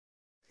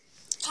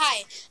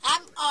Hi,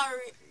 I'm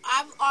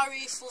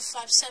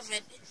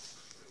RE457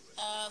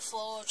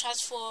 for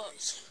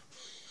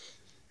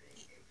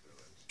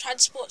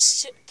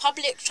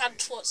Public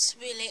Transport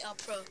Simulator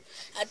Pro,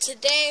 and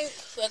today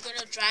we're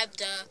gonna drive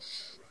the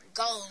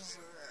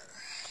gulliver.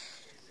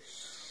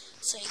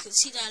 So you can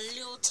see that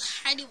little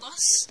tiny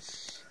bus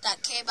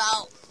that came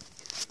out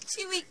a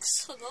few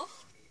weeks ago.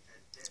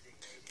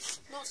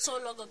 Not so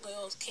long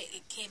ago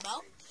it came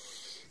out.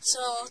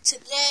 So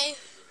today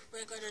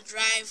we're gonna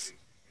drive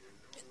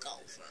the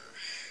gulliver.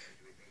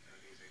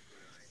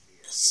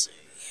 So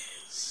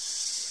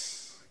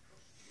yes.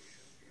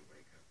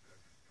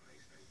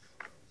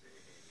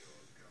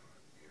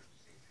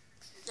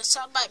 The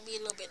sound might be a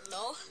little bit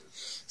low.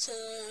 So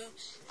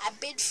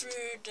I've been through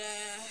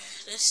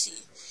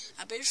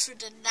I've been through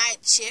the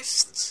night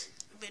shift.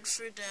 I've been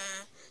through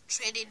the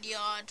training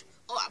yard.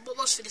 Oh, I'm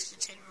almost finished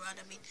the training yard.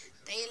 I mean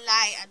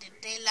daylight. I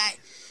did daylight.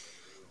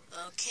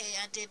 Okay,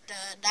 I did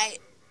the night,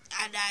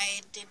 and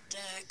I did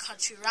the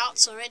country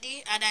routes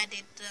already, and I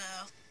did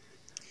the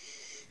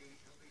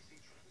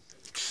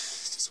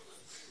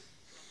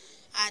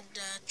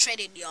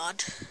training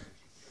yard.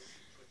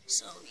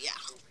 So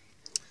yeah.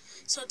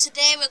 So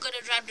today we're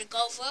gonna drive the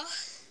gulliver.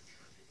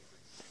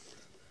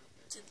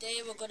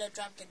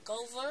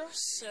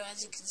 So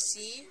as you can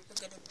see, we're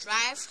gonna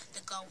drive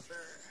the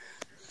gulliver.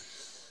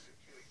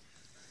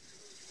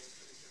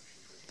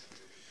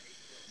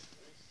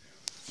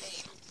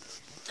 Okay.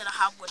 Don't know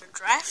how I'm gonna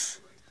drive.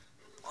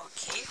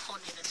 Okay,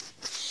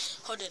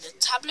 holding a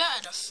tablet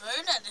and a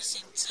phone at the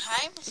same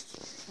time.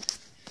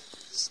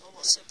 It's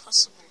almost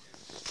impossible.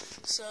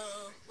 So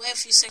wait a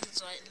few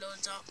seconds while it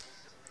loads up.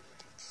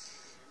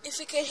 If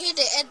you can hear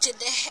the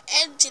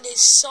engine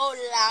is so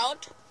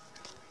loud.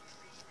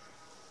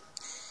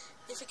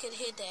 If you can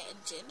hear the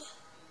engine.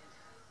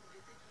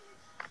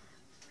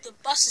 The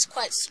bus is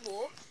quite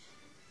small,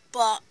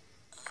 but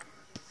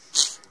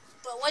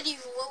when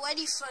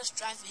you first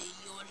drive it,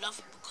 you'll love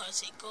it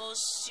because it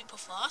goes super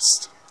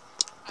fast.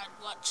 And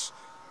watch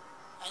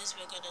as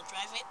we're gonna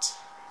drive it.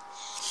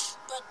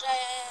 But the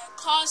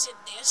cars in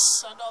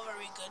this are not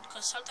very good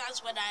because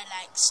sometimes when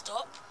I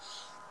stop,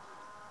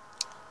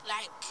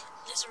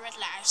 there's a red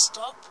light, I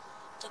stop,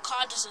 the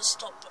car doesn't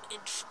stop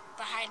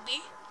behind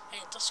me,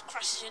 and it just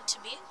crashes into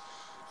me,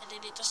 and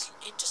then it just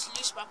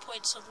loses my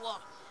points of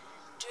following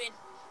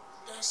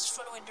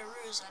the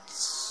rules, and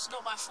it's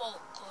not my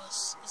fault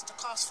because it's the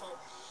car's fault.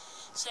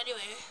 So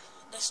anyway,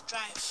 let's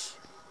drive.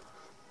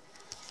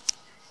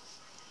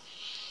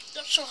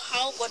 Not sure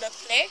how I'm gonna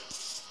play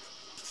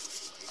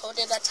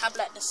holding the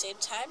tablet at the same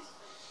time.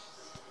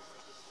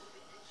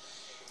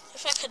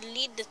 If I could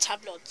lean the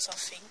tablet on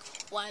something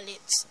while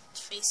it's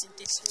facing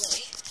this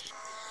way.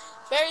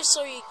 Very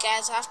sorry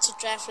guys, I have to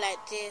drive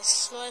like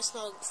this. No, it's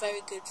not a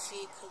very good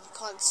view because you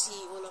can't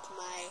see all of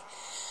my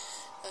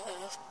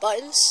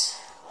buttons.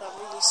 I'm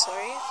really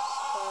sorry.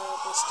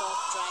 We'll start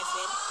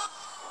driving.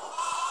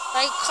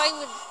 I can't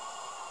even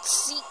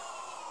see,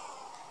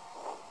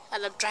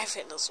 and I'm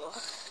driving as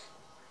well.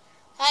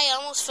 Hey, I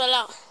almost fell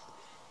out.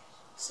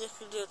 So you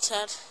can do a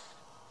turn.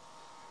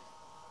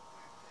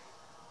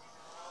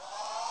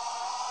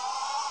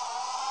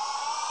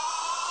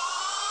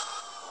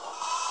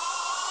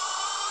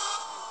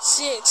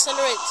 See, it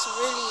accelerates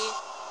really.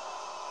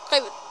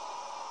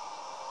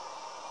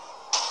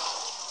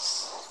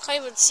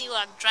 Can't even see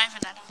what I'm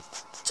driving at.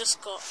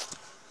 Just got.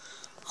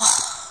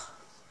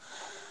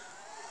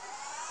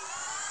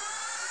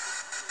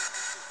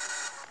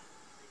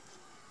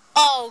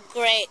 Oh,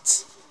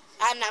 great.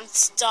 And I'm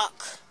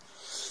stuck.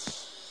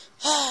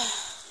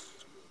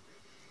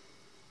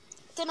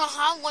 Don't know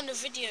how I'm gonna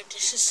video.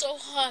 This is so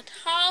hard.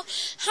 How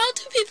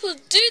do people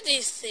do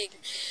this thing?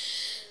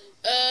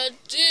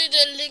 Do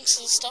the links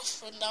and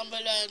stuff down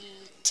below,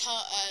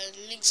 and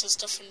links and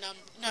stuff down.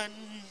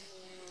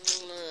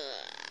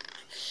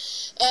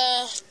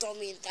 Don't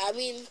mean that. I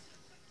mean,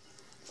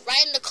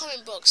 write in the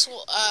comment box.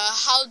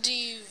 How do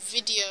you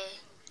video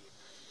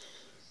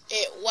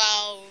it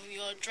while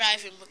you're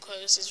driving,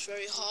 because it's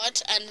very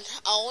hard, and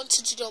I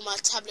wanted to do it on my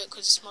tablet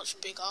because it's much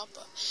bigger.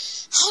 But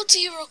how do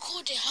you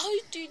record it? How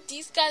do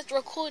these guys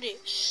record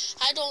it?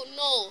 I don't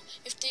know.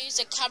 If they use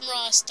a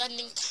camera, a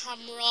standing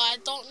camera, I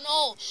don't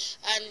know,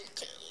 and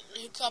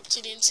hook up to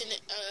the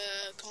internet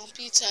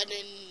computer, and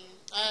then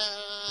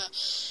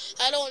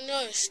I don't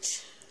know.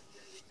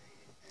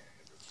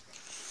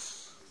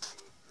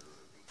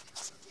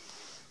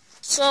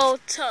 So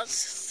tell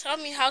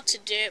me how to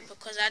do it,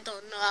 because I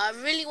don't know. I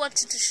really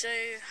wanted to show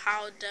you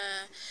how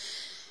the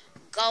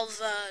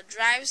gulliver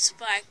drives,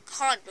 but I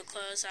can't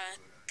because I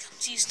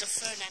can't use the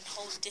phone and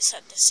hold this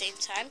at the same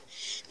time.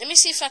 Let me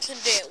see if I can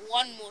do it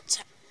one more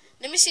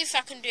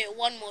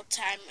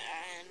time.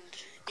 And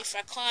if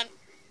I can't,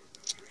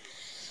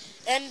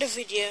 end the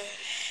video.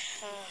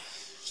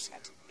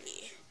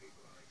 Sadly.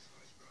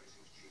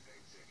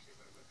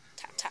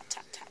 Tap tap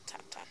tap tap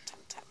tap tap tap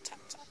tap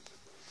tap tap.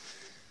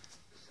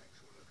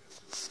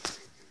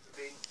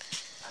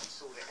 And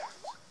sort it out.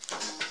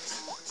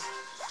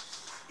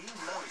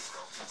 Even though it's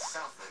got in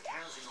Southwark,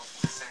 housing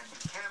officer Sandy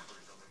Campbell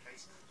is on the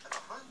case, and the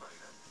Home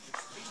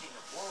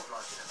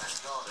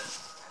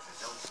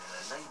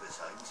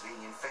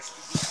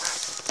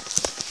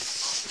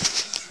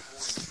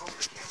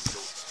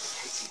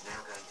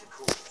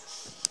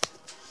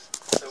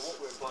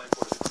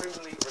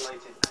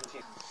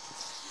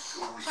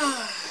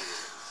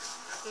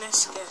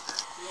Let's go.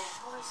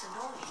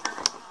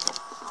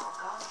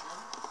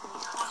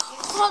 I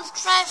can't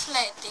drive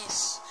like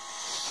this.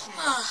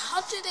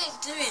 How do they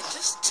do it?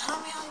 Just tell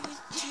me how you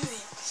do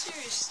it.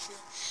 Seriously.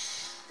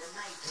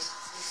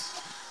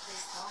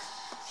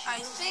 I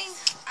think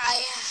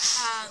I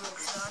have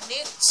done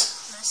it.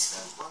 Let's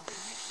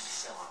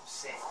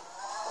see.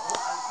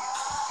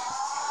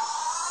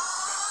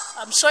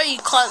 I'm sorry you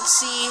can't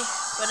see,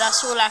 but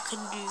that's all I can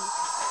do.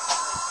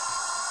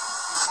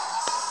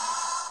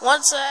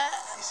 Once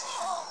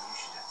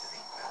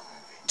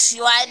see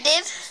what I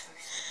did?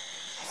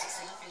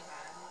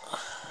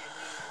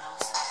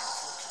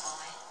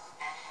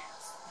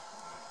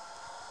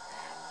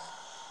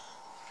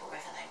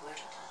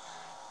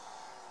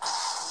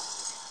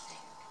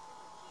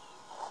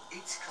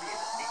 It's clear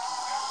that Nikki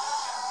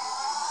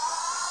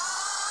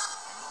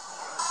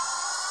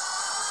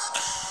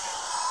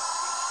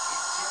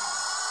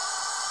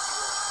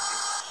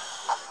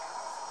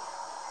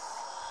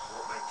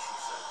what makes you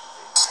so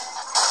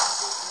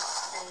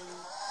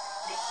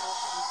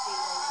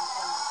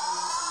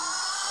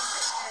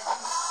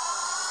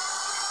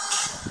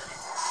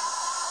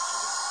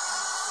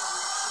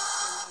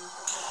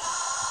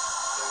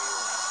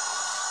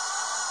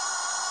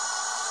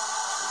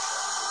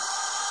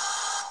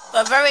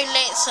We're very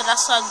late, so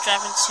that's why I'm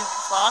driving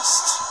super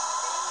fast.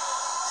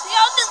 See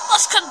how this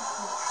bus can...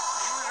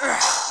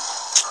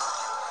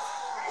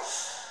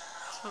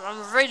 I'm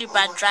a really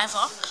bad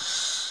driver.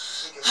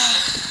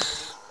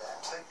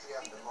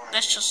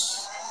 Let's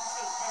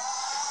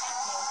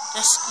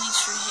squeeze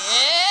through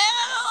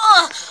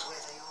here.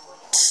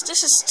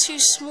 This is too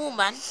small,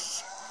 man.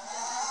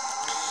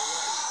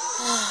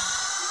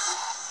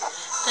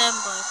 Them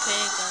boy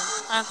pagan,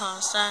 I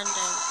can't stand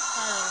them.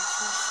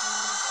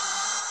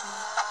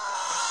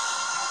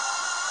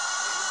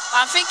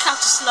 I think I have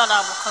to slow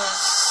down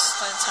because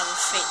I don't have a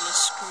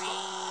fitness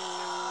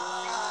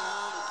screen.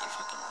 If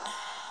I can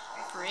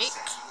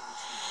brake.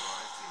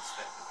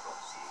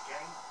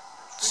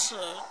 So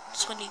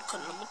 20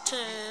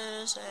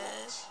 kilometers.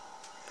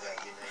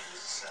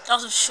 That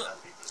was a short.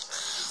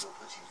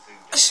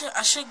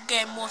 I should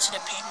get more to the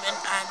pavement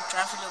and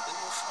drive a little bit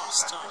more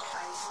faster.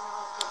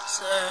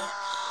 So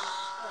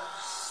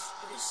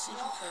let's see if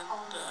we can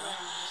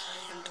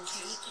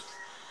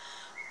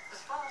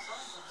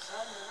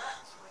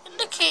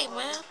indicate,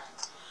 man.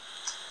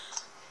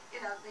 You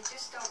know, they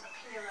just don't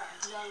appear out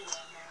of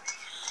nowhere now.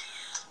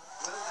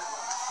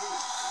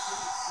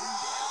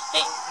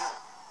 Hey.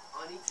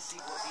 I need to see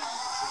what's in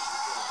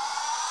Patricia's gun.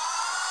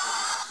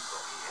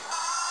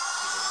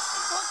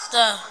 What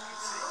the?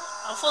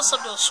 I thought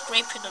something was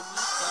scraping on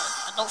me, but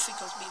I don't think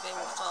it was me, maybe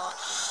it was car.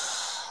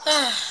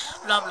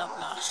 Blah blah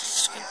blah.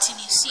 Just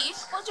continue. See?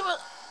 What do you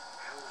want?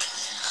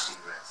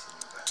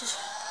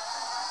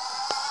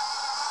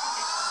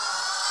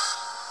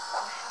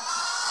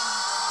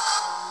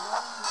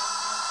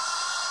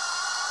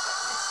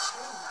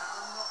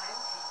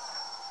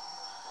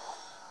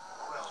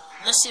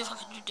 Let's see if I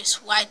can do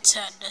this wide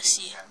turn. Let's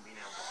see.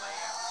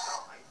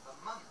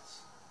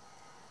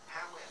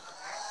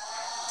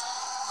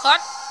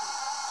 Cut.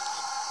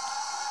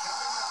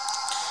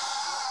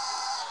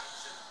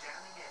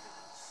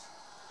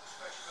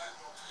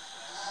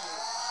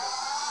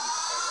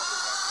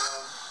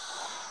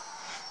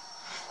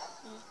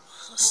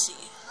 Let's see.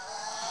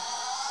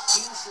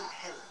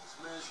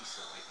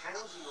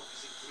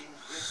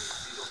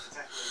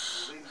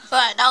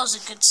 Right, that was a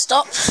good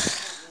stop.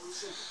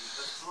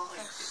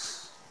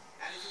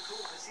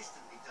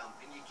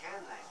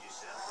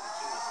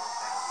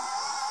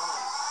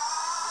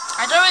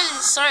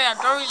 I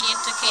don't really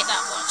indicate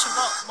that much. I'm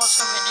not much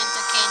of an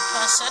indicating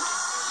person.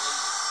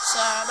 So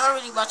I'm not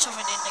really much of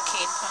an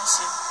indicating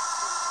person.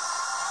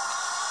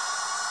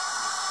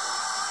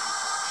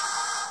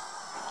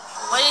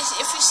 But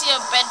if you see a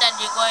bend and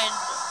you're going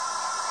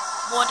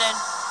more than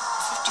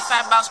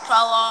 55 miles per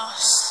hour,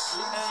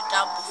 slow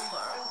down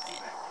before a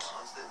bend.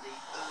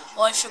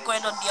 Or if you're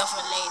going on the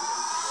other lane.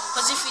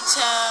 Because if you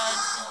turn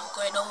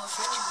going over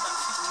 55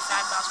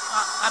 miles per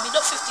hour, I mean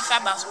not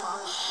 55 miles per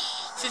hour,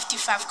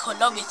 55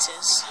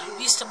 kilometers,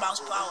 used to miles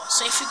per hour.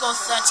 So if you go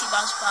 30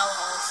 miles per hour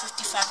or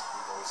 55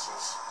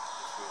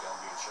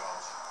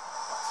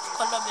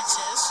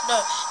 kilometers, no,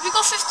 if you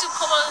go 30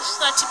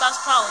 miles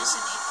per hour,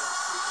 isn't it?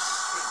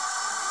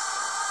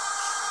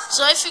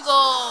 So if you go,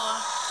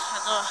 I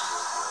don't know,